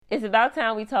It's about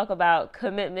time we talk about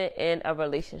commitment in a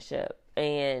relationship.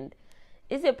 And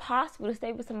is it possible to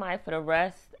stay with somebody for the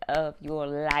rest of your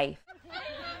life?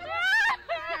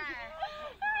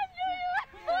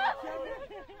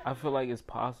 I feel like it's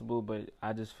possible, but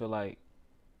I just feel like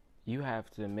you have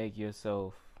to really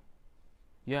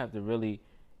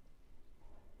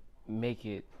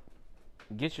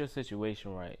get your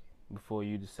situation right before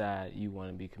you decide you want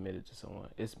to be committed to someone.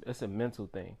 It's a mental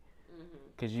thing.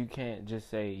 Because you can't just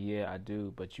say, yeah, I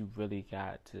do, but you really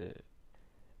got to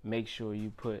make sure you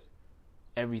put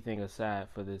everything aside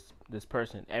for this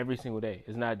person every single day.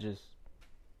 It's not just,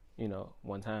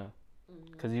 one time.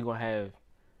 Because you're going to have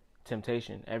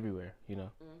temptation everywhere,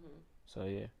 So,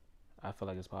 yeah, I feel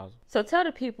like it's possible. So tell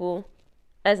the people,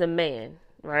 as a man,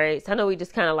 right? So I know we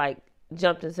just kind of like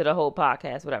jumped into the whole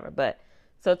podcast, whatever. But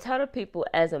so tell the people,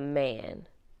 as a man,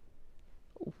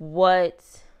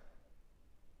 what's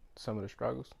some of the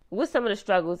struggles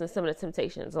and some of the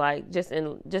temptations, like just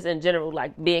in general,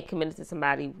 like being committed to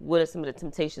somebody. What are some of the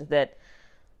temptations that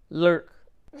lurk?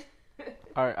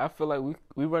 All right, I feel like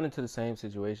we run into the same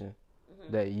situation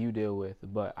that you deal with,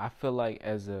 but I feel like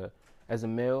as a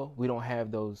male, we don't have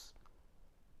those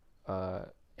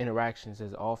interactions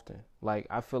as often. Like,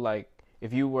 I feel like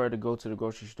if you were to go to the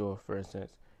grocery store, for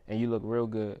instance, and you look real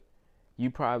good,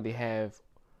 you probably have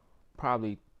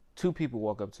two people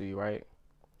walk up to you, right?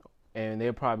 And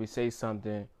they'll probably say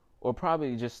something or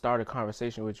probably just start a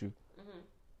conversation with you.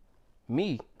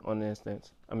 Me, for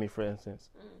instance,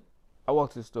 I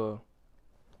walk to the store,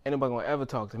 ain't nobody gonna ever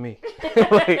talk to me.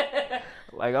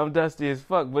 like I'm dusty as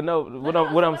fuck. But no,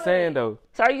 what I'm saying though.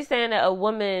 So are you saying that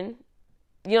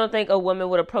you don't think a woman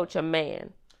would approach a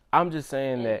man? I'm just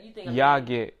saying that y'all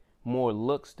get more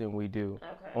looks than we do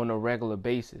on a regular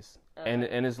basis. Okay.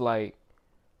 And it's like,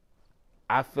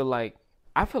 I feel like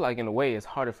in a way it's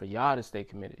harder for y'all to stay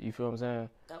committed. You feel what I'm saying?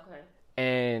 Okay.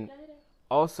 And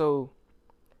also,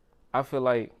 I feel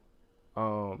like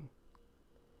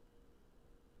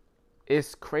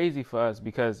it's crazy for us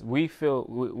because we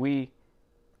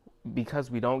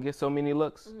don't get so many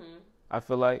looks. I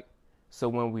feel like, so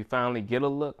when we finally get a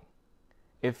look,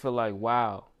 it feel like,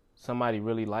 wow, somebody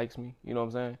really likes me. You know what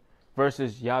I'm saying?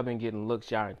 Versus y'all been getting looks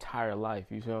your entire life.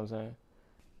 You feel what I'm saying?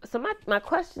 So my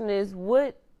question is,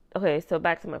 so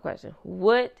back to my question.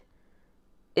 What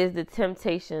is the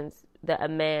temptations that a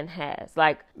man has?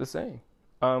 Like, the same.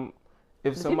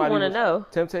 If somebody want to know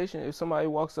temptation, if somebody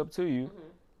walks up to you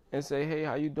and say, "Hey,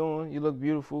 how you doing? You look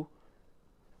beautiful,"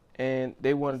 and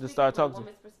they wanted to start talking. From a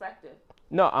woman's perspective.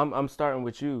 No, I'm starting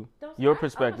with you. Your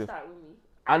perspective. Start with me.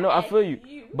 I know, I feel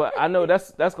you, but I know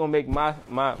that's gonna make my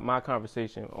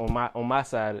conversation on my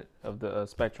side of the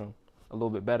spectrum a little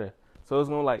bit better. So it's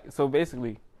gonna so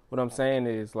basically. What I'm saying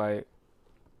is, like,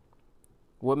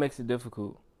 what makes it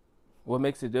difficult? What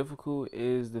makes it difficult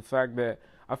is the fact that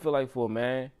I feel like for a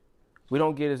man, we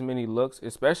don't get as many looks,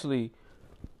 especially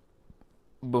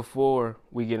before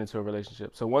we get into a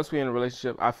relationship. So once we're in a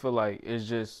relationship, I feel like it's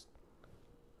just,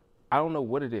 I don't know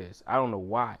what it is. I don't know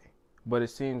why. But it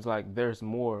seems like there's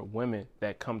more women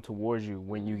that come towards you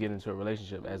when you get into a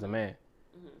relationship as a man.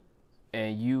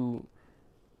 And you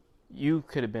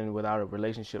could have been without a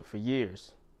relationship for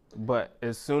years. But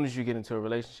as soon as you get into a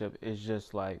relationship, it's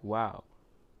just like, wow,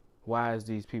 why is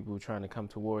these people trying to come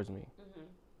towards me?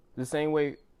 The same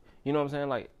way, you know what I'm saying?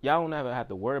 Like, y'all don't ever have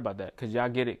to worry about that because y'all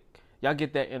get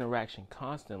that interaction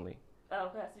constantly. Oh,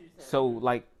 okay, I see what you're saying. So,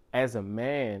 like, as a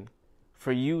man,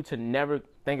 for you to never,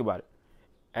 think about it,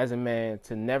 as a man,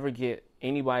 to never get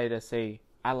anybody that say,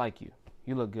 I like you,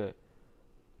 you look good.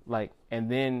 Like, and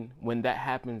then when that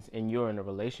happens and you're in a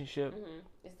relationship,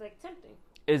 it's like tempting.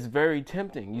 It's very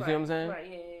tempting. You see what I'm saying? Right,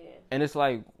 yeah. And it's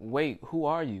like, wait, who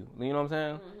are you? You know what I'm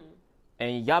saying?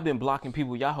 And y'all been blocking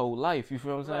people y'all whole life. You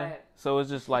feel what I'm saying? Right. So it's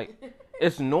just like,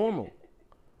 it's normal.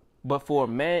 But for a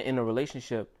man in a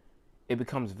relationship, it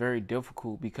becomes very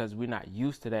difficult because we're not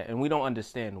used to that and we don't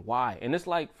understand why. And it's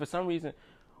like, for some reason,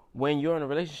 when you're in a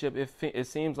relationship, it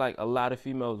seems like a lot of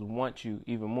females want you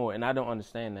even more. And I don't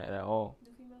understand that at all. Do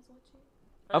females want you?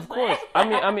 Of course.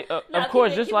 I mean, of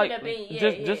course, just like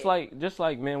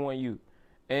men want you.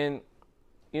 And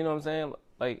you know what I'm saying?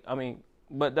 Like, I mean,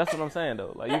 but that's what I'm saying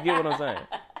though. Like, you get what I'm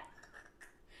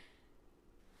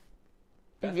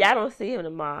saying? Y'all don't see him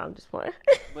tomorrow. I'm just playing.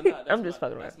 But no, I'm just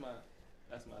fucking around.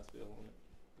 That's my spiel on it.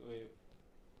 Go ahead.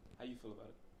 How you feel about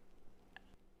it?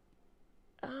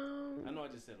 I know I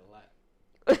just said a lot.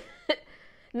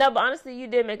 No, but honestly, you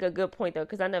did make a good point though,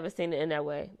 because I never seen it in that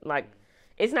way. Like,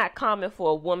 it's not common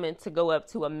for a woman to go up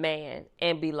to a man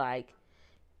and be like,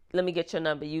 let me get your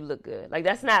number, you look good. Like,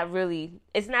 it's not really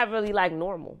like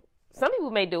normal. Some people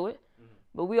may do it,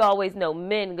 But we always know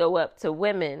men go up to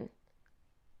women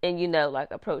and, you know,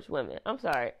 like approach women. I'm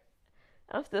sorry.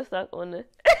 I'm still stuck on the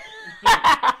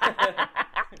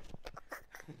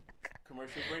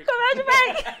commercial break.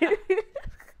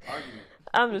 Argument.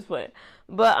 I'm just playing.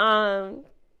 But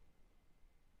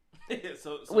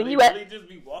so when they you really just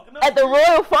be walking up at the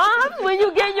Royal Farms when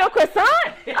you get your croissant,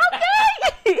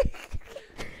 okay.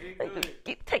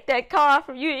 Take that car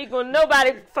from you. Ain't gonna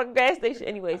nobody fucking gas station.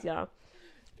 Anyways, y'all.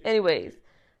 Anyways,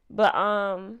 but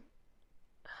oh man.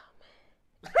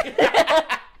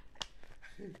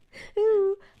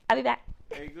 I'll be back.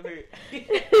 Hey, go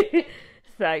ahead.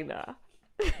 Sorry, nah.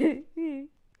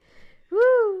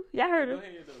 Woo! Y'all heard him.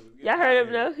 Y'all heard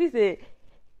him though. He said,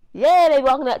 "Yeah, they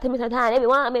walking up to me sometimes. They be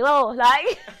wanting me more.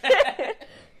 Like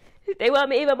they want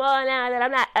me even more now that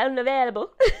I'm not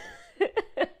unavailable."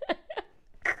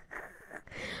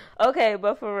 Okay,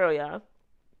 but for real, y'all.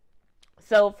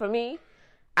 So for me,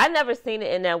 I never seen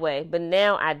it in that way, but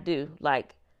now I do.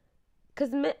 Like,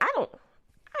 cause I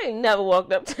ain't never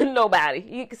walked up to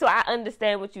nobody. So I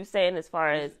understand what you're saying as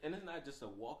far as. And it's not just a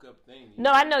walk up thing.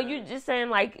 No, I know you're just saying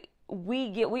like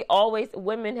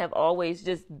women have always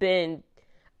just been.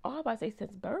 Oh, I'm about to say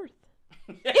since birth.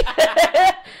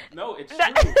 No, it's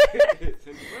true.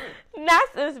 Since birth. Not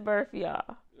since birth,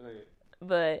 y'all.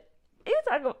 But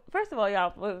first of all,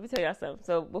 y'all, let me tell y'all something.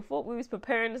 So before we was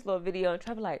preparing this little video and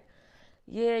trying to like,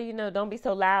 yeah, you know, don't be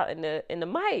so loud in the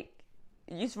mic.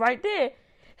 It's right there.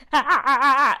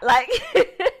 Like,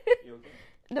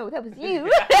 no, that was you.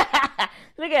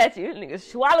 Look at you, nigga,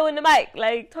 swallowing the mic.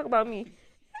 Like, talk about me.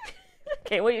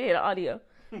 Can't wait to hear the audio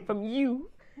from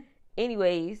you.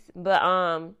 Anyways, but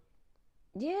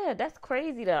yeah, that's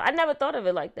crazy though. I never thought of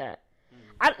it like that.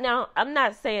 Now, I'm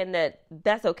not saying that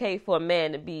that's okay for a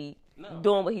man to be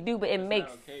doing what he do, but it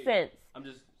makes sense. I'm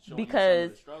just showing because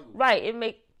you some of the struggles. Right, it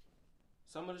make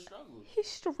some of the struggles. He's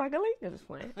struggling. I'm just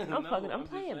playing. I'm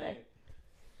playing back.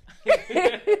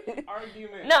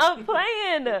 Argument. No, I'm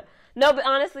playing. No, but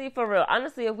honestly, for real.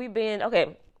 Honestly, if we been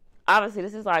okay, obviously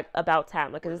this is like about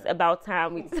time. Like, it's about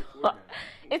time we talk.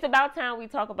 It's about time we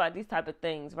talk about these type of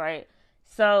things, right?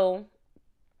 So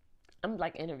I'm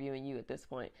like interviewing you at this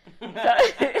point. So,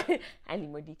 I need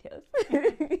more details.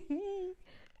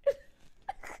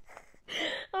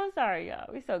 I'm sorry, y'all.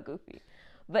 We're so goofy.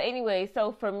 But anyway,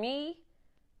 so for me,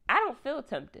 I don't feel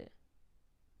tempted.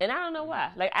 And I don't know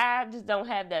why. Like, I just don't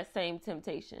have that same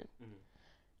temptation. Mm-hmm.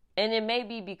 And it may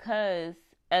be because,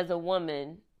 as a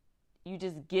woman, you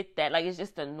just get that. Like, it's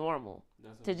just a normal.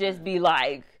 To just be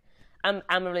like, I'm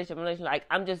a relationship. Like,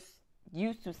 I'm just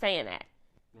used to saying that.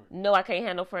 Right. No, I can't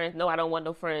have no friends. No, I don't want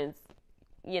no friends.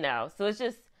 You know. So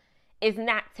it's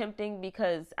not tempting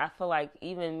because I feel like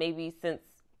even maybe since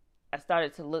I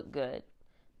started to look good,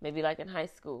 maybe like in high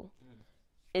school,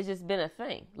 it's just been a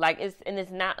thing. Like,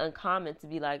 it's not uncommon to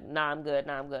be like, nah, I'm good,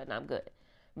 nah, I'm good, nah, I'm good.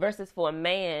 Versus for a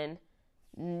man,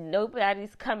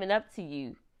 nobody's coming up to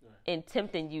you and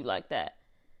tempting you like that.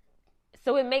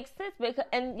 So it makes sense. Because,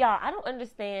 and y'all, I don't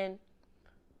understand,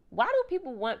 why do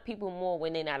people want people more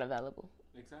when they're not available?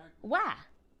 Exactly. Why?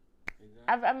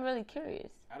 Exactly. I'm really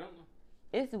curious. I don't know.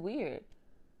 It's weird.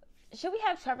 Should we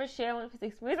have Trevor share one of his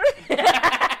experiences?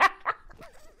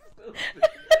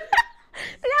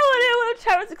 One of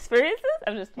Trevor's experiences?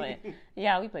 I'm just playing.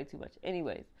 Yeah, we play too much.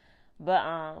 Anyways. But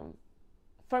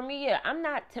for me, yeah, I'm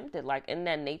not tempted like in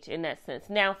that nature, in that sense.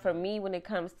 Now, for me, when it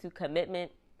comes to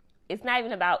commitment, it's not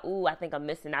even about, ooh, I think I'm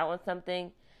missing out on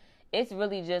something. It's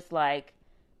really just like,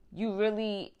 you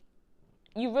really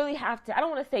have to, I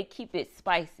don't want to say keep it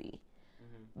spicy,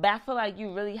 but I feel like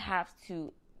you really have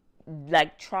to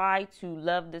like try to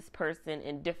love this person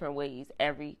in different ways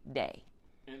every day.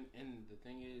 And the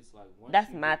thing is, like,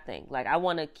 that's my thing. Like, I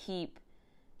want to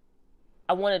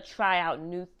try out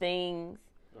new things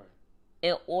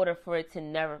in order for it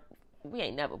to we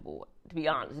ain't never bored, to be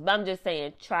honest. But I'm just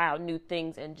saying, try out new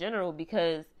things in general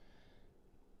because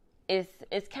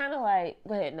it's kind of like,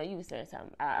 go ahead. No, you were saying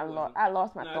something. I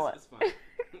lost my thought. It's fine.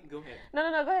 Go ahead.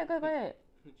 No, go ahead.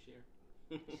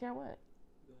 Share. Share what?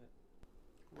 Go ahead.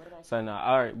 What did I say? So, no,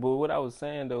 all right. But what I was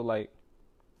saying, though, like,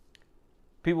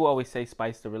 people always say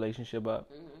spice the relationship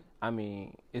up. Mm-hmm. I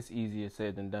mean, it's easier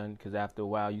said than done because after a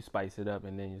while you spice it up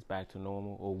and then it's back to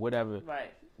normal or whatever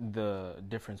the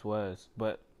difference was.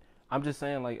 But I'm just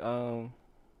saying, like,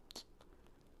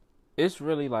 it's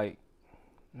really like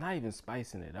not even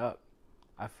spicing it up.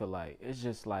 I feel like it's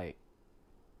just like,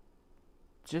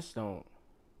 just don't.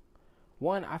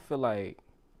 One, I feel like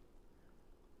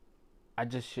I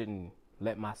just shouldn't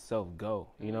let myself go,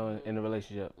 you know, in the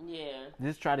relationship. Yeah.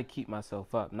 Just try to keep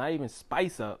myself up. Not even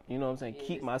spice up, you know what I'm saying? Yeah,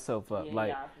 keep myself up. Yeah,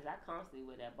 like, y'all, because I constantly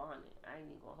wear that bonnet. I ain't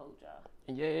even going to hold y'all.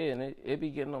 Yeah, and it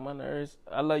be getting on my nerves.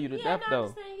 I love you to death, no,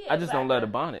 though. Yeah, I just don't love the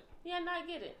bonnet. Yeah, no, I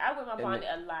get it. I wear my bonnet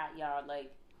a lot, y'all.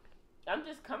 Like, I'm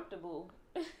just comfortable.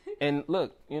 And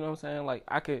look, you know what I'm saying? Like,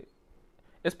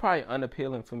 it's probably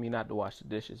unappealing for me not to wash the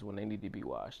dishes when they need to be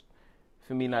washed.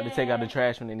 For me not to take out the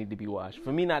trash when they need to be washed.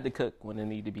 For me not to cook when they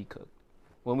need to be cooked.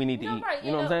 When we need to eat. Right,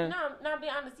 you know what I'm saying? No, be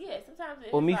honest, yeah. Sometimes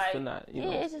it's me like, for not, you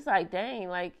know. It's just like, dang,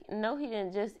 like, no, he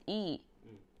didn't just eat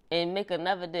and make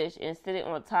another dish and sit it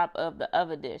on top of the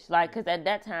other dish. Like, because at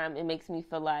that time, it makes me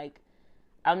feel like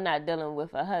I'm not dealing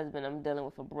with a husband. I'm dealing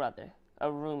with a brother,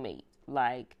 a roommate.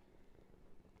 Like,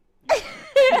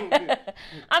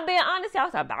 I'm being honest, y'all.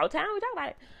 It's about time we talk about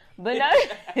it. But no,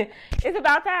 it's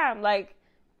about time. Like,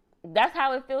 that's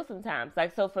how it feels sometimes.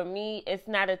 Like, so for me, it's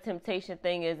not a temptation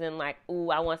thing as in like, ooh,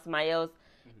 I want somebody else.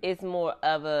 It's more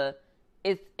of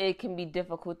it can be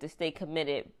difficult to stay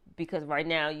committed because right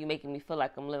now you're making me feel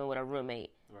like I'm living with a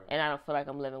roommate. Right. And I don't feel like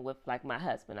I'm living with like my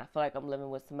husband. I feel like I'm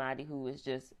living with somebody who is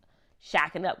just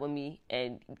shacking up with me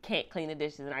and can't clean the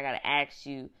dishes and I got to ask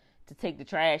you to take the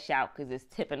trash out because it's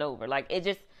tipping over. Like,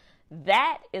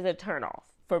 that is a turnoff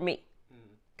for me.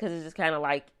 Because it's just kind of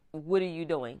like, what are you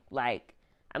doing? Like,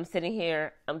 I'm sitting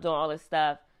here, I'm doing all this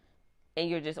stuff, and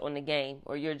you're just on the game.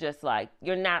 Or you're just like,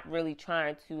 you're not really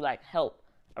trying to like help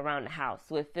around the house.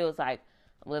 So it feels like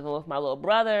I'm living with my little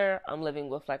brother. I'm living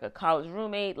with like a college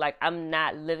roommate. Like, I'm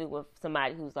not living with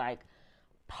somebody who's like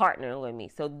partnering with me.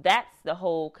 So that's the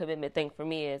whole commitment thing for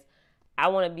me is I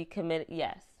want to be committed.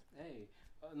 Yes. Hey,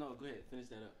 no, go ahead. Finish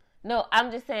that up. No, I'm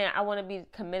just saying I want to be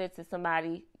committed to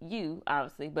somebody, you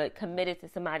obviously, but committed to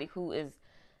somebody who is,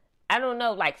 I don't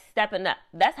know, like stepping up.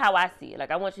 That's how I see it. Like,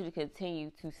 I want you to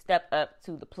continue to step up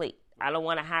to the plate. I don't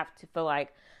want to have to feel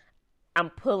like I'm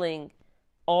pulling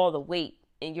all the weight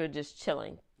and you're just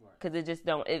chilling. Because it just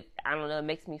don't, I don't know, it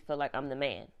makes me feel like I'm the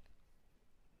man.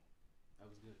 That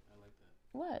was good. I like that.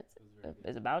 What?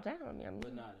 It's about time. I mean,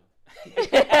 but not.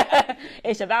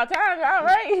 It's about time, all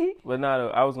right. But no,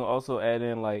 I was gonna also add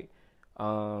in like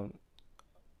a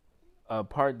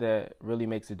part that really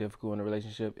makes it difficult in a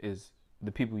relationship is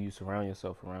the people you surround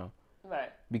yourself around.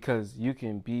 Right. Because I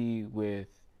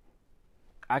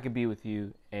could be with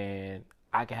you and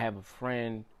I could have a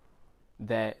friend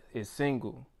that is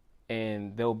single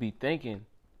and they'll be thinking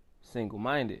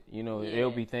single-minded. You know,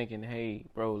 they'll be thinking, hey,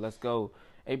 bro, let's go.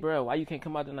 Hey, bro, why you can't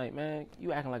come out tonight, man?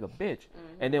 You acting like a bitch.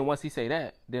 And then once he say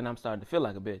that, then I'm starting to feel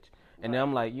like a bitch. And then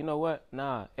I'm like, you know what?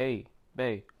 Nah, hey,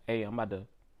 babe, hey, I'm about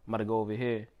to go over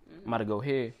here. I'm about to go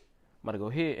here. I'm about to go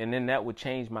here. And then that would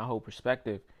change my whole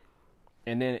perspective.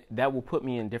 And then that will put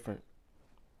me in different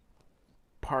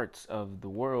parts of the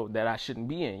world that I shouldn't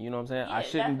be in. You know what I'm saying? Yeah,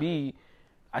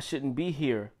 I shouldn't be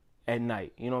here at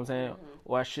night. You know what I'm saying?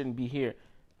 Or I shouldn't be here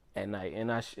at night. And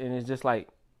it's just like,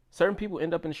 certain people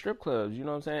end up in strip clubs, you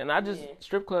know what I'm saying? And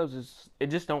strip clubs it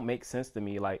just don't make sense to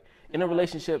me. Like, in a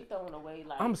relationship,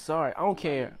 I'm sorry, I don't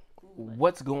care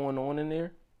what's going on in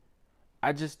there.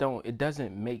 I just don't, it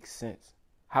doesn't make sense.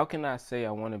 How can I say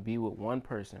I want to be with one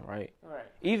person, right? Right.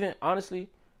 Even, honestly,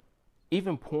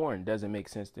 even porn doesn't make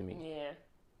sense to me. Yeah.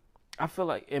 I feel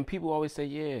like, and people always say,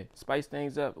 yeah, spice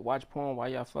things up, watch porn while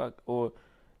y'all fuck,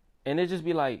 and it just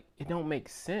be like, it don't make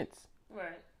sense.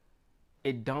 Right.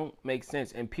 It don't make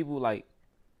sense. And people like,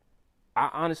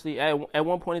 I honestly, at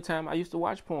one point in time, I used to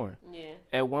watch porn. Yeah.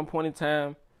 At one point in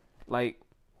time, like,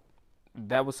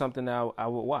 that was something that I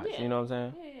would watch, you know what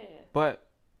I'm saying? Yeah. But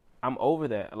I'm over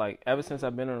that. Like, ever since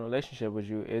I've been in a relationship with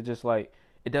you, it just like,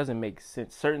 it doesn't make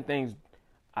sense. Certain things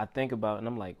I think about and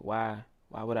I'm like, why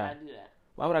would I do that?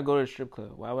 Why would I go to the strip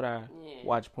club? Why would I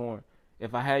watch porn?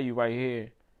 If I had you right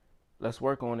here, let's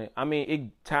work on it. I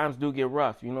mean, times do get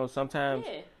rough. You know, sometimes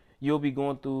you'll be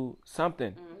going through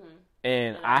something,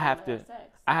 and I have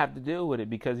to deal with it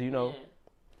because you know,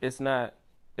 it's not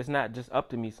just up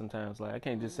to me sometimes. Like I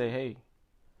can't just say, hey,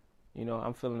 you know,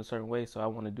 I'm feeling a certain way, so I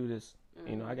want to do this.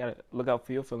 You know, I gotta look out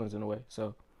for your feelings in a way.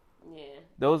 So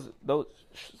those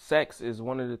sex is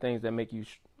one of the things that make you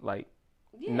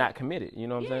not committed. You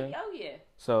know what I'm saying? Oh yeah.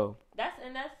 So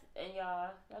and y'all,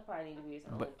 that probably need to be its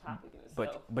own topic in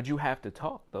itself. But you have to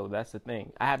talk though. That's the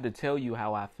thing. I have to tell you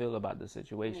how I feel about the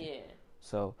situation. Yeah.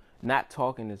 So not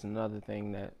talking is another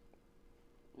thing that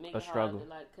make a struggle. Hard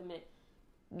to, like, commit.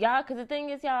 Y'all, because the thing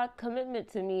is, y'all,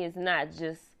 commitment to me is not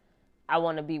just I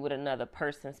want to be with another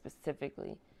person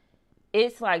specifically.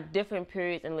 It's like different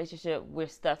periods in relationship where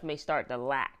stuff may start to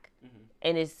lack,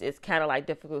 and it's kind of like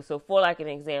difficult. So for like an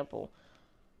example,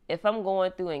 if I'm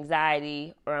going through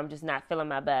anxiety or I'm just not feeling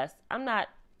my best, I'm not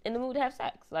in the mood to have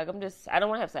sex. Like I don't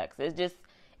want to have sex.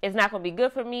 It's not gonna be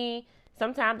good for me.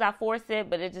 Sometimes I force it,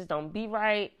 but it just don't be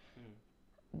right.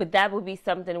 But that would be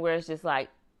something where it's just like,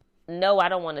 no, I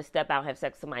don't want to step out and have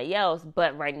sex with somebody else,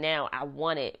 but right now I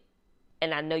want it,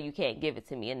 and I know you can't give it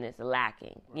to me, and it's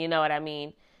lacking. You know what I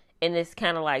mean? And it's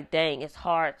kind of like, dang, it's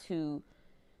hard to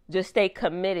just stay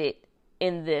committed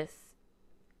in this,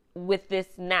 with this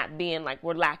not being like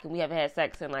we're lacking. We haven't had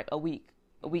sex in like a week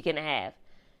and a half.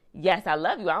 Yes, I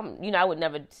love you. I would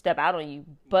never step out on you,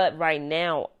 but right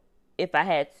now, if I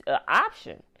had an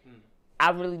option,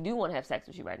 I really do want to have sex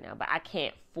with you right now, but I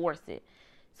can't force it.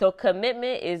 So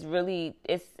commitment is really,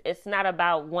 it's not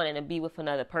about wanting to be with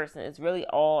another person. It's really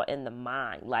all in the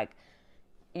mind. Like,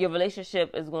 your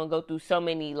relationship is going to go through so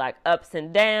many like ups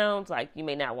and downs. Like, you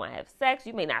may not want to have sex.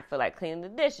 You may not feel like cleaning the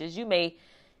dishes. You may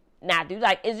not do,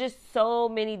 like, it's just so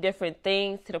many different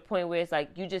things to the point where it's like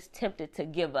you just tempted to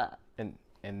give up.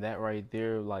 And that right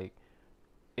there, like,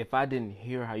 if I didn't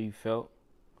hear how you felt,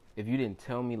 if you didn't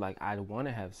tell me like I want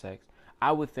to have sex,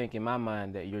 I would think in my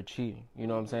mind that you're cheating. You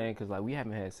know what I'm saying? Because like we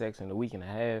haven't had sex in a week and a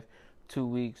half, 2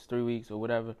 weeks, 3 weeks, or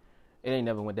whatever. It ain't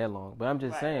never went that long. But I'm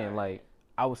just saying, like,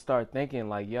 I would start thinking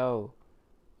like, yo,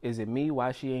 is it me?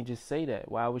 Why she ain't just say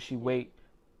that? Why would she wait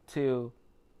till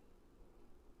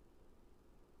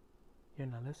you're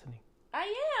not listening?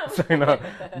 I am. Say no,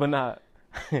 but not.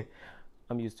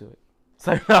 I'm used to it.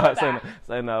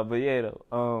 Say no. But yeah,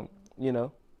 though, you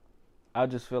know, I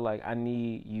just feel like I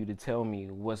need you to tell me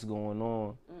what's going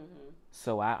on,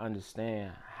 so I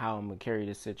understand how I'm gonna carry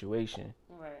this situation.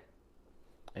 Right.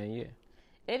 And yeah,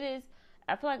 it is.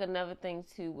 I feel like another thing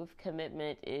too with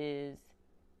commitment is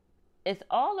it's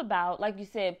all about, like you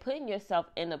said, putting yourself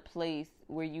in a place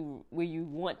where you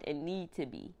want and need to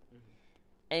be,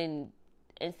 and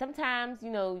sometimes,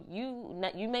 you know,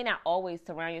 you may not always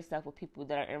surround yourself with people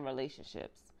that are in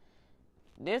relationships.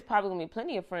 There's probably gonna be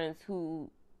plenty of friends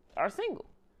who are single.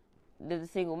 There's a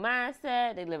single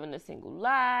mindset. They live in a single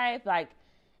life, like,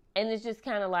 and it's just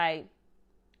kind of like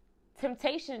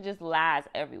temptation just lies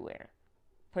everywhere,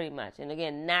 pretty much. And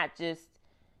again, not just,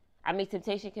 I mean,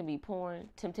 temptation can be porn.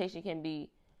 Temptation can be,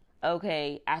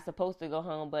 okay, I'm supposed to go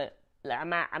home, but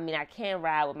I can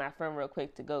ride with my friend real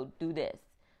quick to go do this.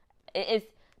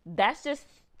 That's just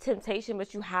temptation,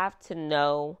 but you have to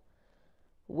know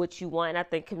what you want. And I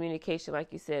think communication,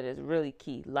 like you said, is really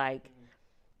key. Like,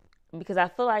 because I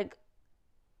feel like,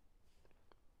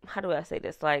 how do I say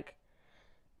this? Like,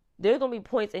 there's going to be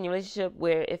points in your relationship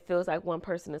where it feels like one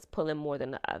person is pulling more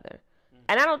than the other.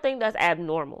 And I don't think that's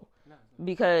abnormal,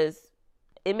 because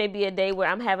it may be a day where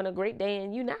I'm having a great day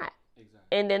and you're not. Exactly.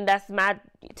 And then that's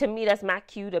my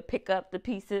cue to pick up the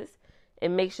pieces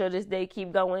and make sure this day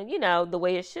keep going, you know, the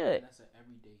way it should. And that's an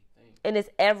everyday thing. And it's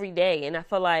every day. And I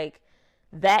feel like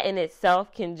that in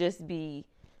itself can just be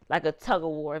like a tug of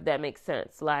war, if that makes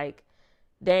sense. Like,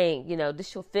 dang, you know,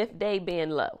 this your 5th day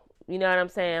being low. You know what I'm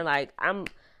saying? Like, I'm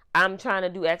trying to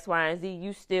do X, Y, and Z.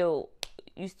 You still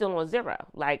on 0.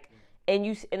 Like, and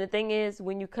the thing is,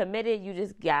 when you committed, you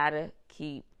just gotta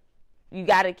keep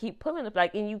pulling up,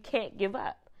 like, and you can't give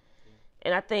up.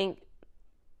 And I think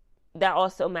that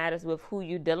also matters with who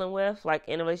you're dealing with, like,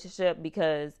 in a relationship,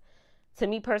 because to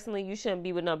me personally, you shouldn't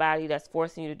be with nobody that's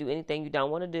forcing you to do anything you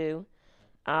don't want to do,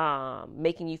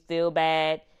 making you feel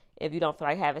bad if you don't feel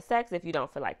like having sex, if you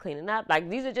don't feel like cleaning up. Like,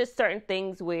 these are just certain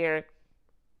things where,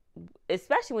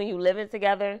 especially when you living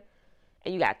together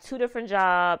and you got 2 different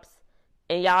jobs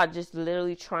and y'all just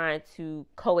literally trying to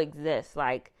coexist,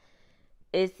 like,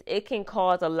 it can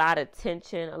cause a lot of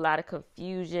tension, a lot of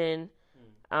confusion.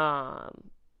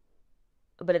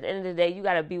 But at the end of the day, you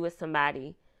got to be with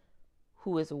somebody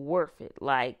who is worth it.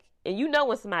 Like, and you know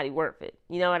when somebody worth it.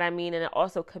 You know what I mean? And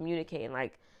also communicating.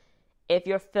 Like, if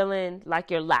you're feeling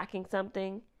like you're lacking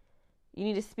something, you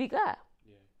need to speak up.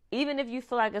 Yeah. Even if you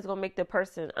feel like it's going to make the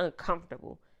person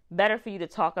uncomfortable. Better for you to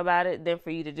talk about it than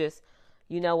for you to just,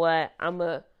 you know what, I'm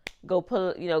going to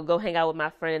go hang out with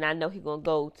my friend, and I know he's going to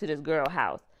go to this girl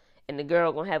house, and the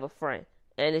girl going to have a friend.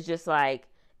 And it's just like,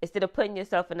 instead of putting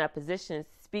yourself in that position,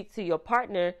 speak to your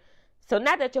partner. So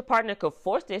not that your partner could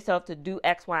force themselves to do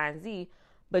X, Y, and Z,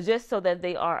 but just so that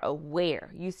they are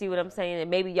aware. You see what I'm saying? And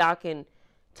maybe y'all can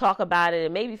talk about it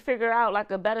and maybe figure out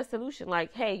like a better solution.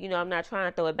 Like, hey, you know, I'm not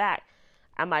trying to throw it back.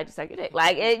 I might just suck your dick.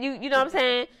 Like, you know what I'm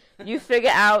saying? You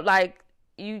figure out, like,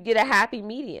 you get a happy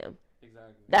medium.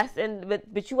 Exactly.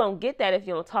 But you won't get that if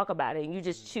you don't talk about it. And you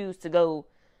just choose to go,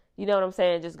 you know what I'm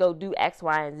saying? Just go do X,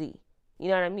 Y, and Z. You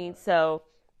know what I mean? So.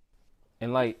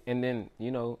 And then,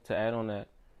 you know, to add on that,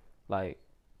 like,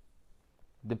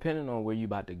 depending on where you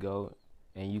about to go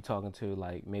and you talking to,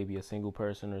 like, maybe a single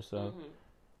person or so,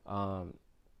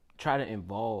 try to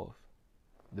involve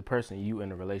the person you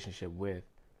in a relationship with.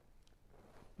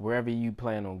 Wherever you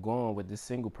plan on going with this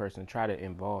single person, try to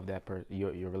involve that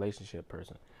your relationship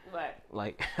person. Right.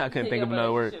 Like, I couldn't think of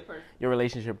another word. Your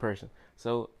relationship person.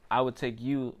 So I would take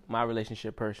you, my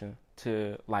relationship person,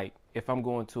 to, like, if I'm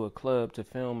going to a club to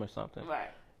film or something.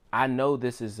 Right. I know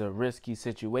this is a risky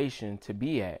situation to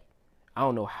be at. I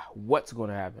don't know what's going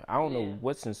to happen. I don't know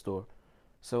what's in store.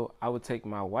 So I would take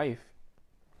my wife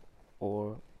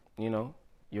or, you know,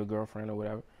 your girlfriend or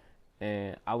whatever,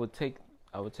 and I would take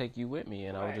you with me,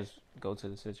 and I would just go to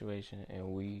the situation, and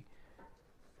we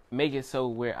make it so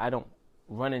where I don't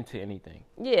run into anything.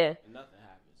 Yeah. And nothing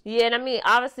happens. Yeah, and I mean,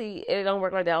 obviously, it don't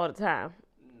work like that all the time.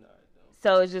 No, it don't.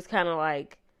 So it's just kind of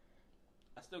like,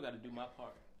 I still got to do my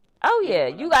part. oh yeah,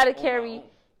 you got to carry.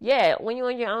 Yeah, when you're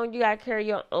on your own, you got to carry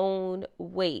your own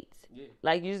weight. Yeah.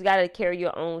 Like, you just got to carry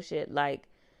your own shit. Like,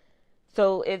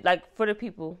 so it's like, for the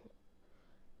people,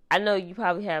 I know you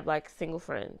probably have like single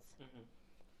friends. Mm-hmm.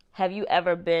 Have you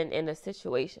ever been in a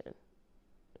situation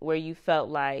where you felt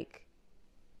like,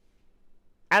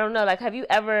 I don't know, like, how do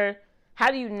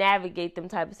you navigate them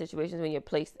type of situations when you're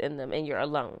placed in them and you're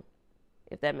alone?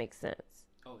 If that makes sense.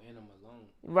 Oh, and I'm alone.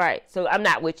 Right. So I'm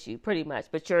not with you, pretty much,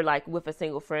 but you're like with a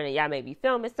single friend and y'all may be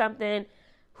filming something.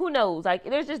 Who knows? Like,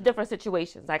 there's just different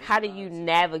situations. Like, how do you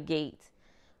navigate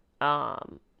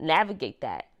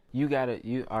that?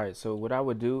 All right, so what I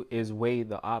would do is weigh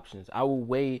the options. I will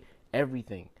weigh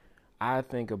everything. I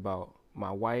think about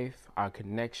my wife, our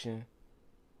connection,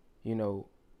 you know,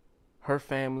 her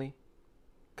family.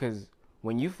 Because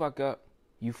when you fuck up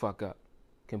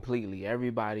completely.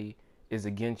 Everybody is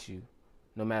against you,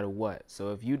 no matter what.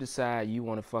 So if you decide you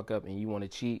want to fuck up and you want to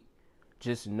cheat,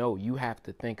 just know you have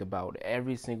to think about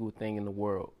every single thing in the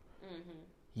world. Mm-hmm.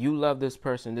 You love this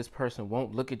person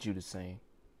won't look at you the same.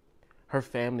 Her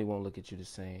family won't look at you the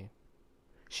same.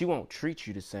 She won't treat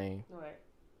you the same. Right.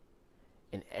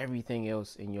 And everything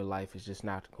else in your life is just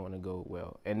not going to go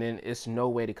well. And then it's no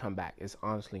way to come back. It's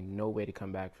honestly no way to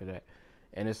come back for that.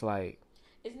 And it's like...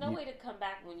 It's no way to come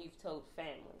back when you've told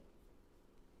family.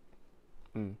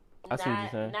 I see what you're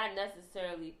saying. Not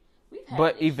necessarily. We've had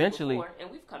but an issue eventually, before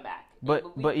and we've come back. But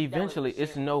eventually,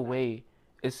 it's no way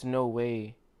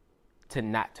to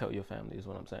not tell your family is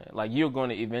what I'm saying. Like, you're going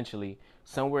to eventually,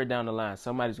 somewhere down the line,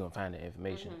 somebody's going to find the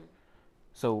information. Mm-hmm.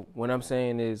 So what I'm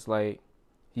saying is, like,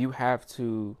 you have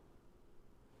to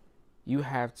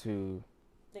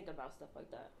think about stuff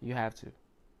like that. You have to.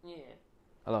 Yeah.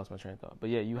 I lost my train of thought. But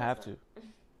yeah, you have to.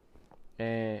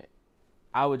 And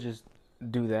I would just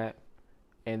do that.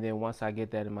 And then once I get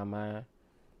that in my mind,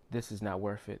 this is not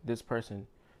worth it. This person,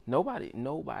 nobody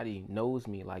knows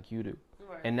me like you do.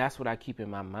 Right. And that's what I keep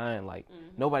in my mind. Like,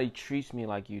 nobody treats me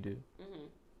like you do. Mm-hmm.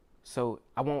 So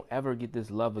I won't ever get this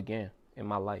love again in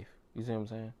my life. You see what I'm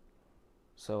saying?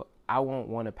 So I won't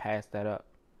want to pass that up.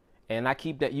 And I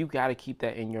keep that, you got to keep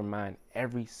that in your mind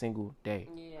every single day.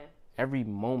 Yeah. Every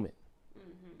moment.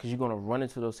 Because you're going to run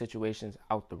into those situations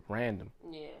out the random.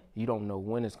 Yeah. You don't know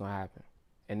when it's going to happen.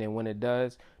 And then when it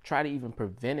does, try to even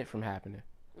prevent it from happening.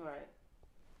 Right.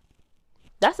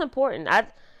 That's important.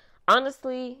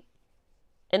 Honestly,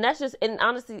 this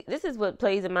is what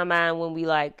plays in my mind when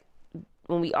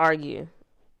we argue.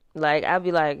 Like, I'll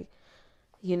be like,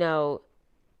 you know,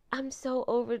 I'm so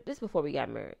over this before we got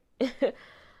married.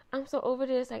 I'm so over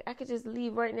this. Like, I could just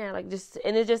leave right now. Like,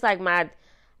 and it's just like not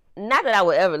that I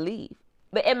would ever leave.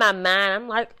 But in my mind, I'm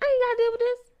like, I ain't got to deal with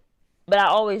this. But I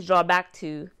always draw back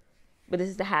to, but this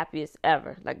is the happiest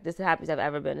ever. Like, this is the happiest I've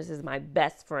ever been. This is my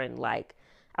best friend. Like,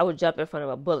 I would jump in front of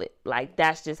a bullet. Like,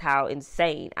 that's just how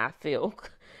insane I feel.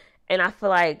 And I feel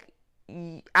like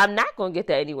I'm not going to get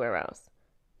that anywhere else.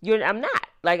 I'm not.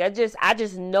 Like, I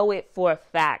just know it for a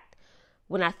fact.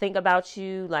 When I think about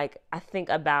you, like, I think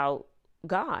about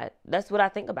God. That's what I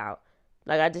think about.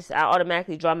 Like, I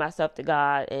automatically draw myself to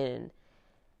God, and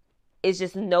it's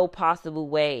just no possible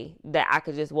way that I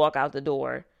could just walk out the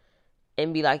door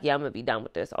and be like, yeah, I'm going to be done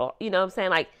with this. Or, you know what I'm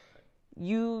saying? Like,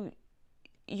 you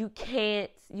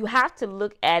have to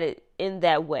look at it in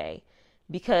that way,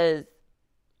 because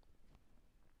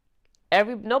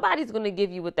nobody's going to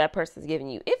give you what that person's giving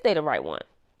you if they're the right one.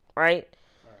 Right?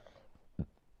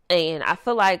 And I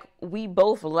feel like we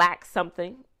both lack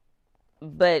something,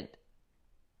 but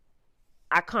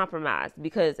I compromise,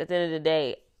 because at the end of the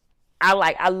day,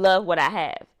 I love what I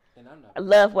have. I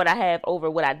love what I have over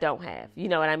what I don't have. You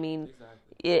know what I mean?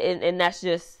 Exactly. And that's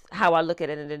just how I look at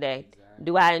it at the end of the day. Exactly.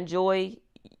 Do I enjoy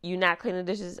you not cleaning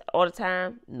the dishes all the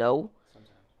time? No.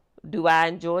 Sometimes. Do I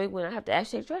enjoy when I have to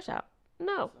actually take trash out?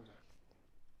 No. Sometimes.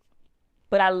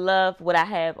 But I love what I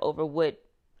have over what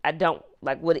I don't,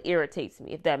 like what irritates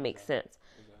me, if that makes sense.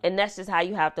 Exactly. And that's just how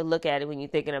you have to look at it when you're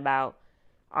thinking about,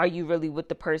 are you really with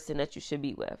the person that you should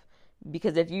be with?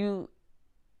 Because if you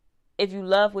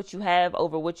love what you have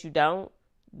over what you don't,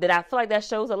 then I feel like that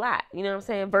shows a lot. You know what I'm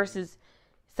saying? Versus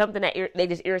something that they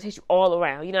just irritate you all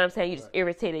around. You know what I'm saying? You just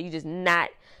irritated. You just not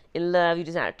in love. You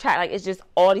just not attracted. Like, it's just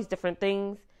all these different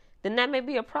things. Then that may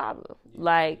be a problem. Yeah,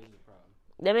 like, problem.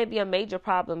 That may be a major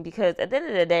problem, because at the end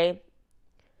of the day,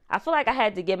 I feel like I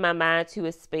had to get my mind to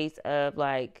a space of,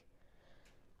 like,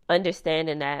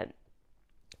 understanding that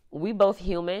we both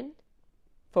human,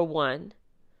 for one.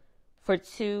 For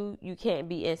two, you can't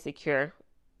be insecure.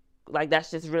 Like,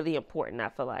 that's just really important, I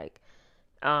feel like.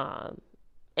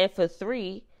 And for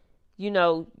three, you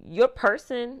know, your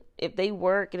person, if they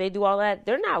work and they do all that,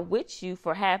 they're not with you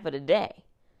for half of the day.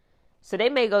 So they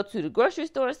may go to the grocery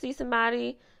store and see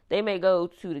somebody. They may go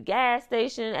to the gas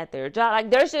station at their job. Like,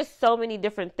 there's just so many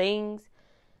different things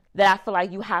that I feel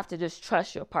like you have to just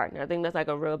trust your partner. I think that's like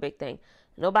a real big thing.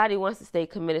 Nobody wants to stay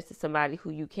committed to somebody who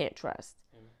you can't trust.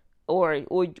 Or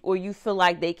you feel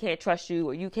like they can't trust you,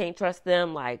 or you can't trust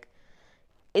them. Like,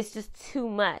 it's just too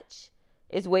much.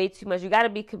 It's way too much. You got to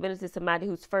be committed to somebody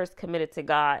who's first committed to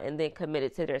God and then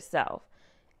committed to themselves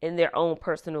and their own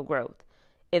personal growth.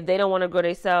 If they don't want to grow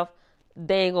themselves,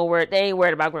 they ain't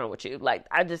worried about growing with you. Like,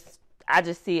 I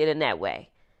just see it in that way.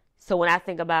 So when I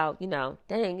think about,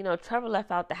 dang, Trevor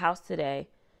left out the house today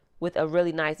with a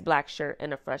really nice black shirt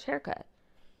and a fresh haircut.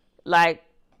 Like,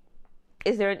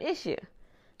 is there an issue?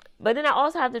 But then I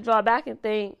also have to draw back and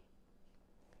think,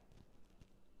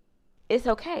 it's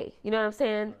okay. You know what I'm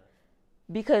saying?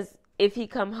 Because if he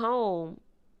come home,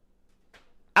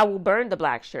 I will burn the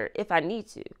black shirt if I need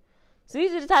to. So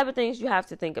these are the type of things you have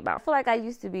to think about. I feel like I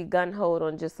used to be gun-ho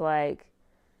on just like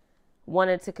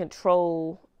wanting to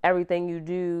control everything you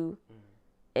do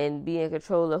and be in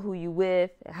control of who you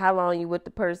with, how long you with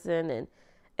the person,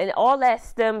 and all that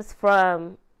stems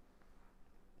from,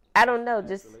 I don't know,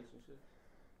 just past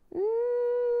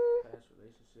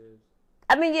relationships.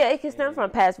 I mean, yeah, it can stem from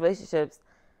past relationships.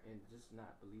 And just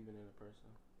not believing in a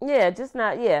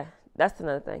person. That's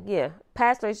another thing. Yeah,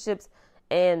 past relationships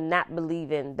and not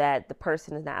believing that the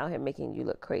person is not out here making you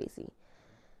look crazy.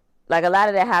 Like, a lot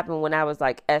of that happened when I was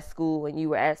like at school and you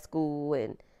were at school,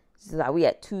 and just like we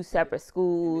had two separate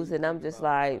schools, and I'm just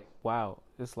like, wow,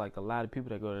 it's like a lot of people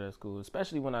that go to that school,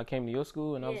 especially when I came to your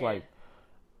school, and I was like,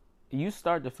 you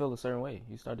start to feel a certain way.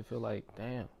 You start to feel like,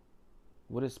 damn,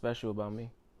 what is special about me?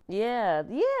 Yeah,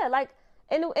 like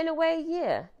in a way,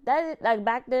 yeah. That is, like,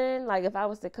 back then, like if I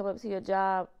was to come up to your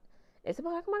job, it's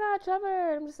about like, oh my God,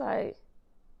 Trevor. I'm just like,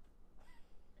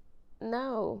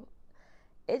 no.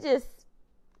 It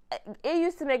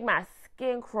used to make my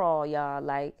skin crawl, y'all.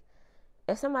 Like,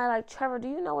 if somebody like, Trevor, do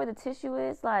you know where the tissue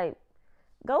is? Like,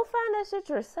 go find that shit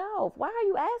yourself. Why are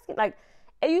you asking? Like,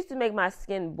 it used to make my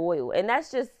skin boil, and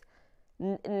that's just,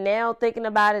 now thinking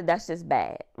about it, that's just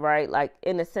bad, right? Like,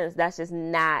 in a sense, that's just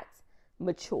not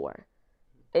mature.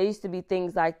 It used to be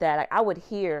things like that. Like, I would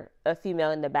hear a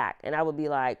female in the back, and I would be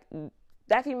like,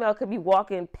 that female could be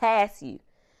walking past you,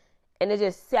 and it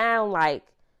just sound like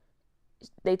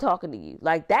they talking to you.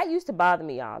 Like, that used to bother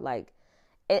me, y'all. Like,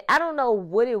 and I don't know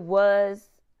what it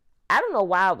was. I don't know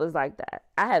why it was like that.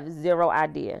 I have zero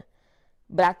idea.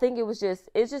 But I think it's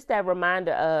just that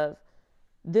reminder of,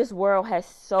 this world has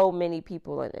so many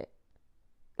people in it.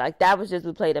 Like, that was just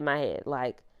what played in my head.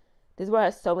 Like, this world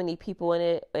has so many people in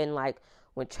it. And like,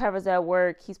 when Trevor's at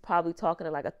work, he's probably talking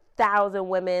to like 1,000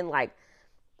 women. Like,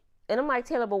 and I'm like,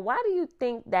 Taylor, but why do you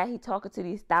think that he talking to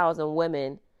these 1,000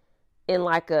 women in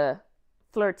like a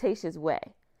flirtatious way?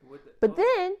 But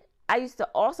then I used to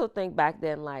also think back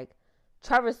then, like,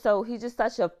 Trevor's he's just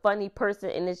such a funny person,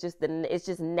 and it's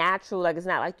just natural. Like, it's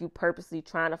not like you purposely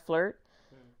trying to flirt.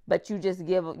 But you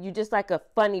just like a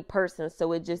funny person,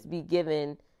 so it just be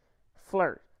given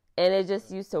flirt. And it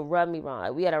just used to rub me wrong.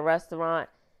 Like, we had a restaurant,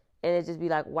 and it just be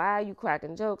like, why are you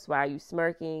cracking jokes? Why are you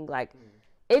smirking? Like,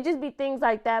 it just be things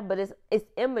like that, but it's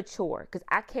immature, because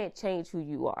I can't change who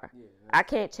you are. I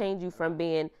can't change you from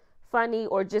being funny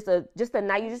or you're just a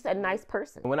nice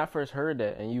person. When I first heard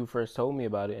that, and you first told me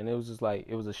about it, and it was just like,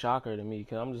 it was a shocker to me,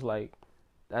 because I'm just like,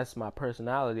 that's my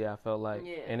personality, I felt like.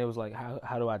 Yeah. And it was like,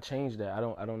 how do I change that? I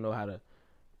don't know how to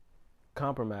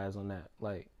compromise on that.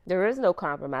 Like, there is no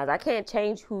compromise. I can't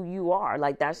change who you are.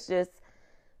 Like, that's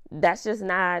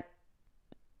not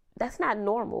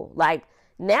normal. Like,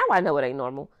 now I know it ain't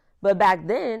normal. But back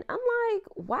then, I'm like,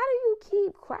 why do you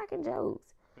keep cracking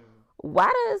jokes?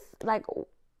 Why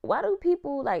do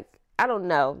people, like, I don't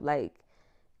know. Like,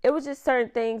 it was just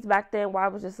certain things back then where I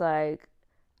was just like,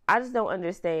 I just don't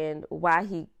understand why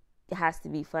he has to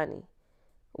be funny.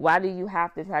 Why do you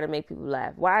have to try to make people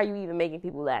laugh? Why are you even making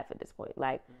people laugh at this point?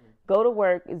 Like, go to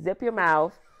work, zip your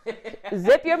mouth,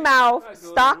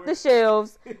 stock the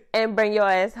shelves, and bring your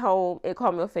ass home and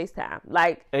call me on FaceTime.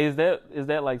 Like, hey, is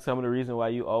that like some of the reason why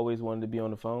you always wanted to be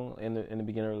on the phone in the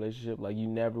beginning of the relationship? Like, you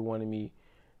never wanted me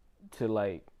to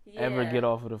like ever get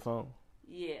off of the phone.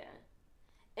 Yeah.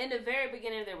 In the very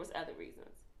beginning, there was other reasons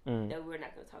that we're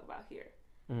not going to talk about here.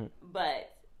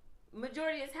 But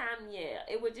majority of the time, yeah,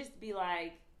 it would just be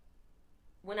like,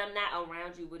 when I'm not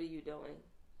around you, what are you doing?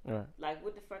 Right. Like,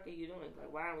 what the fuck are you doing?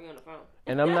 Like, why aren't we on the phone?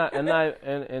 And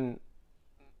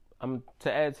I'm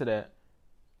to add to that,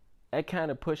 that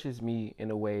kind of pushes me in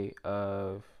a way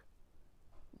of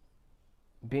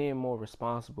being more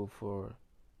responsible for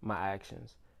my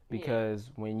actions.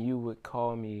 Because when you would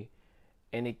call me,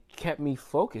 and it kept me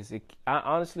focused. I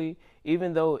honestly,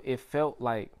 even though it felt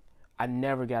like I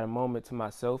never got a moment to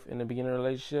myself in the beginning of the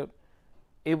relationship,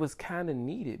 it was kind of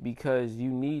needed because you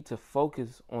need to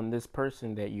focus on this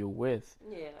person that you're with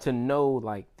to know,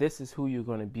 like, this is who you're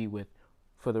going to be with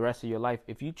for the rest of your life.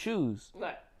 If you choose,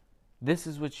 this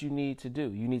is what you need to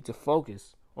do. You need to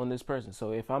focus on this person.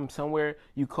 So if I'm somewhere,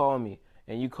 you call me,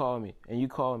 and you call me, and you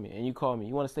call me, and you call me.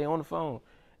 You want to stay on the phone.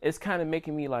 It's kind of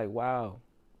making me like, wow,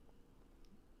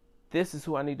 this is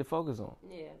who I need to focus on.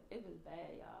 Yeah, it was bad,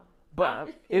 y'all.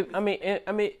 But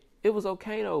it was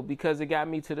okay though, because it got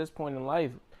me to this point in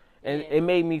life, and it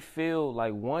made me feel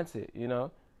like wanted, you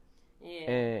know.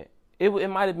 Yeah. And it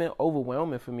might have been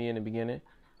overwhelming for me in the beginning.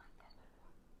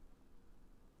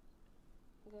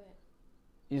 Go ahead.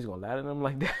 You just gonna lie to them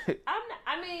like that?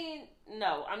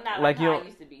 No, I'm not like how I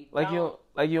used to be. You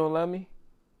don't love me?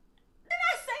 Did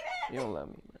I say that? You don't love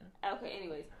me, man. Okay,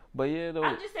 anyways. But yeah, though.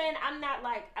 I'm just saying I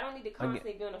don't need to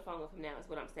constantly be on the phone with him now, is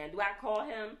what I'm saying. Do I call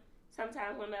him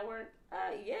sometimes when I'm at work?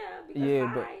 Yeah,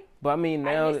 because but I mean,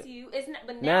 now I miss you. It's not,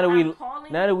 but now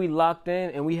that we locked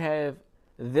in and we have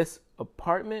this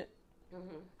apartment,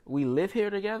 we live here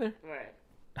together. Right.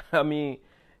 I mean,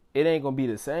 it ain't gonna be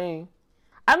the same.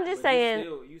 I'm just saying,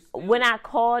 you still, when I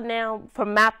call now,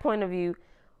 from my point of view,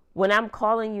 when I'm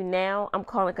calling you now, I'm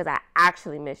calling because I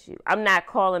actually miss you. I'm not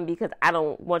calling because I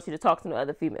don't want you to talk to no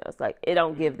other females. Like, it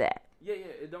don't give that. Yeah,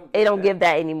 it don't give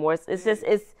that anymore. It's just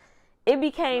it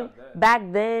became, back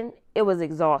then it was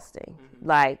exhausting.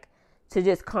 Like, to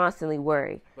just constantly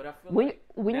worry. But I feel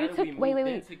when you took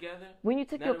when you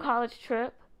took your college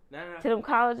trip to them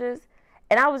colleges,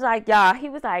 and I was like, y'all, he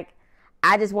was like,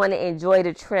 I just want to enjoy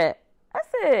the trip. I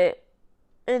said,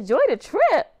 enjoy the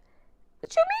trip?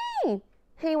 What you mean?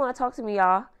 He didn't want to talk to me,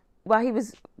 y'all, while he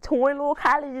was touring little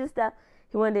colleges and stuff.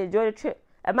 He wanted to enjoy the trip.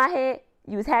 In my head,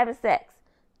 you was having sex.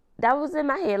 That was in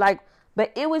my head. Like,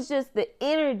 but it was just the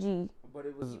energy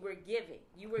you were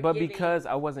giving. Because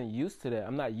I wasn't used to that.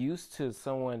 I'm not used to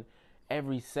someone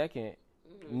every second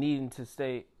needing to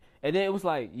stay. And then it was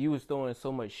like you was throwing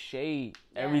so much shade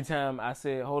every time I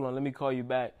said, hold on, let me call you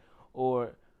back.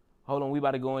 Or, hold on, we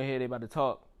about to go in here, they about to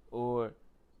talk. Or,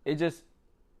 it just,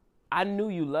 I knew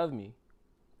you loved me.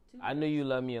 I knew you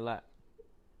loved me a lot.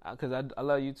 Because I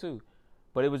love you too.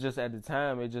 But it was just at the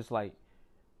time, it just like,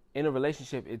 in a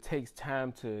relationship, it takes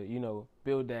time to, you know,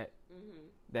 build that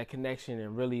that connection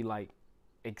and really like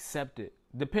accept it.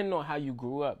 Depending on how you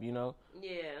grew up, you know?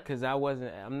 Yeah. Because I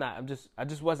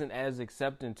just wasn't as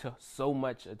accepting to so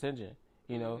much attention,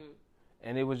 you know?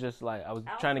 And it was just like, I was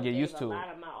trying to get used to it. I was a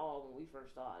lot of my all when we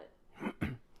first started.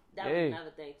 That was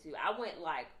another thing too. I went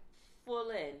like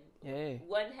full in. Yeah.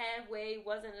 Wasn't halfway,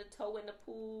 wasn't a toe in the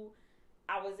pool.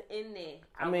 I was in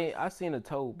there. I seen a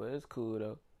toe, but it's cool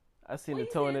though. I seen a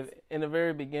toe in the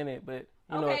very beginning, but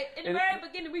you know, in the very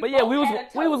beginning, we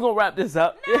was gonna wrap this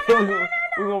up. We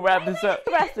gonna wrap this up.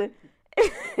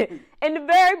 In the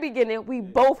very beginning, we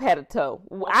both had a toe.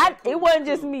 It wasn't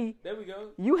just me. There we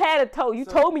go. You had a toe. You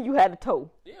told me you had a toe.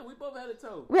 Yeah, we both had a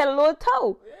toe. We had a little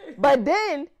toe. Yeah. But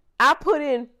then I put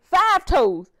in 5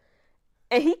 toes,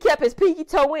 and he kept his pinky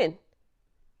toe in.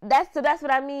 That's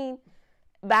what I mean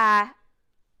by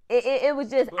it was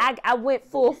just, I went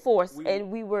full force, and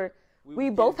we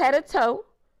both had a toe.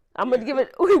 I'm going to give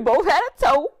it, we both had a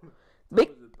toe.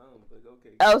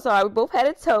 Oh, sorry, we both had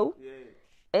a toe. Yeah.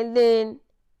 And then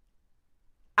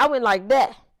I went like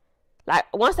that. Like,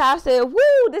 once I said,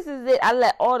 woo, this is it, I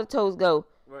let all the toes go.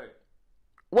 Right.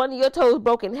 One of your toes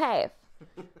broke in half.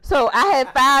 So I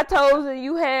had 5 toes and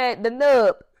you had the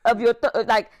nub of your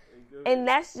and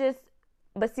that's just,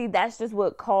 but see, that's just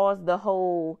what caused the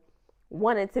whole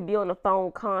wanting to be on the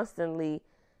phone constantly.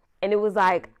 And it was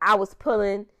like, I was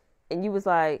pulling and you was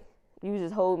like, you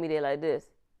just hold me there like this.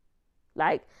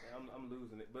 Like, I'm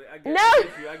losing it, but I get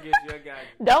you. I got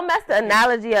you. Don't mess the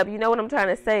analogy up. You know what I'm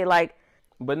trying to say? Like,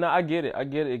 But no, I get it. I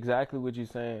get exactly what you're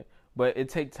saying. But it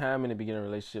takes time in the beginning of a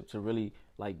relationship to really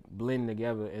like blend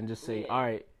together and just say, all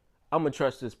right, I'm gonna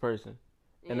trust this person,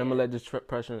 and I'm gonna let this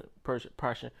person trust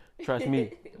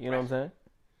me. You know what I'm saying?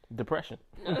 Depression.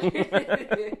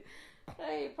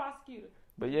 Hey, prosecutor.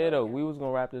 But yeah, though, we was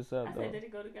gonna wrap this up. I though. said, did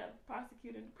it go together?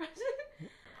 Prosecutor and depression.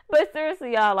 But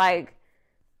seriously, y'all, like,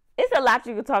 it's a lot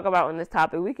you can talk about on this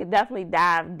topic. We could definitely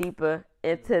dive deeper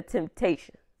into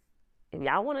temptation. If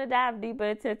y'all want to dive deeper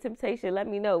into temptation, let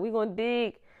me know. We're going to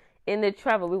dig into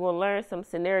Trevor. We're going to learn some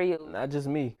scenarios. Not just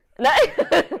me.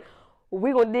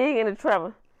 We're going to dig into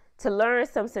Trevor to learn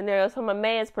some scenarios from a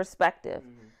man's perspective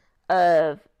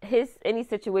of any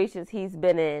situations he's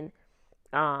been in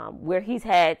where he's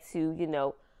had to, you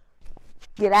know,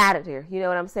 get out of there. You know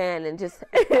what I'm saying? And just...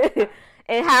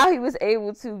 and how he was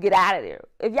able to get out of there.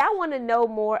 If y'all want to know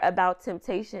more about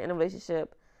temptation in a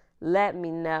relationship, let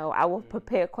me know. I will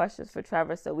prepare questions for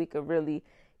Trevor so we could really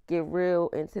get real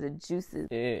into the juices.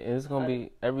 Yeah, and it's going to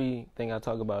be, everything I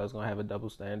talk about is going to have a double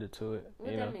standard to it.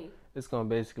 What that mean? It's going to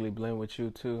basically blend with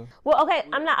you too. Well, okay,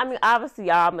 obviously,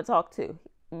 y'all, I'm going to talk too.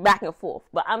 Back and forth.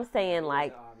 But I'm saying,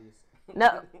 like,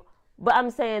 no, but I'm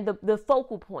saying the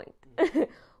focal point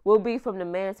will be from the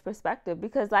man's perspective.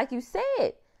 Because like you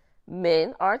said,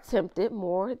 men are tempted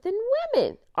more than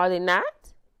women. Are they not?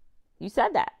 You said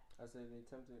that. I said they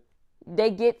tempted. They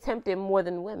get tempted more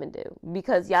than women do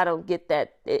because y'all don't get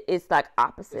that. It's like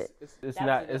opposite. It's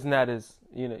not as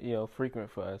you know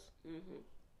frequent for us. Mm-hmm.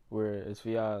 Whereas for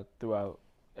y'all throughout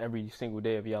every single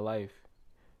day of your life,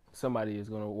 somebody is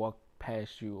gonna walk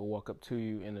past you or walk up to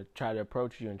you and try to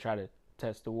approach you and try to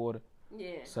test the water.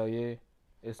 Yeah. So yeah,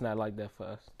 it's not like that for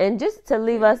us. And just to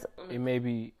leave us, it may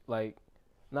be like.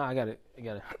 No, I got it.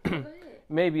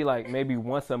 maybe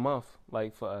once a month,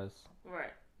 like for us.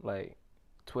 Right. Like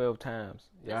 12 times.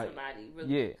 Y'all,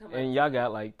 really and y'all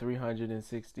got like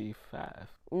 365.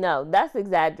 No, that's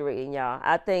exaggerating, y'all.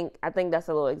 I think that's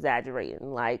a little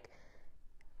exaggerating. Like,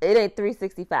 it ain't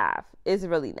 365. It's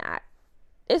really not.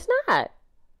 It's not.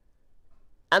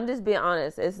 I'm just being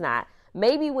honest. It's not.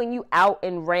 Maybe when you out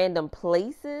in random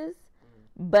places,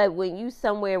 but when you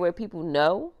somewhere where people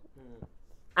know,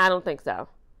 I don't think so.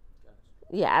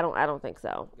 Yeah, I don't think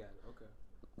so. Okay.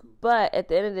 Cool. But at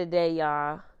the end of the day,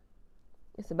 y'all,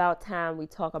 it's about time we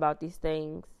talk about these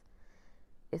things.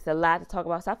 It's a lot to talk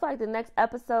about. So I feel like the next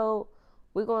episode,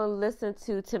 we're going to listen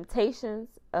to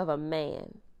Temptations of a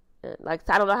Man. Like,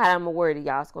 I don't know how I'm going to word it,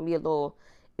 y'all. It's going to be a little,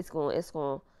 it's going,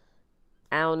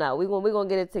 I don't know. We're going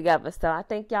to get it together. So I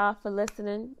thank y'all for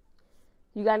listening.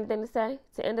 You got anything to say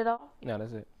to end it off? No,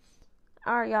 that's it.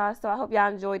 All right, y'all. So I hope y'all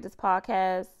enjoyed this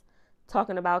podcast.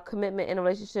 Talking about commitment in a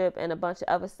relationship and a bunch of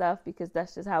other stuff because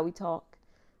that's just how we talk.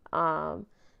 And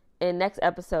next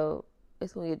episode,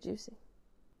 it's going to get juicy.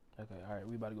 Okay, all right.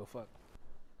 We about to go fuck.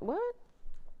 What?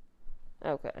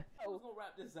 Okay. We're going to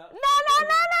wrap this up. No.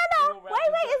 Wait.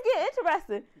 It's getting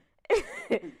interesting.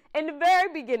 In the very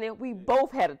beginning, we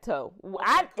both had a toe.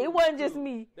 Okay, it wasn't just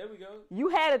me. There we go. You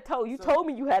had a toe. You told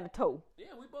me you had a toe.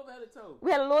 Yeah, we both had a toe.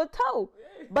 We had a little toe.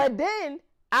 Yeah. But then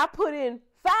I put in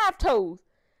 5 toes.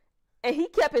 And he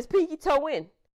kept his pinky toe in.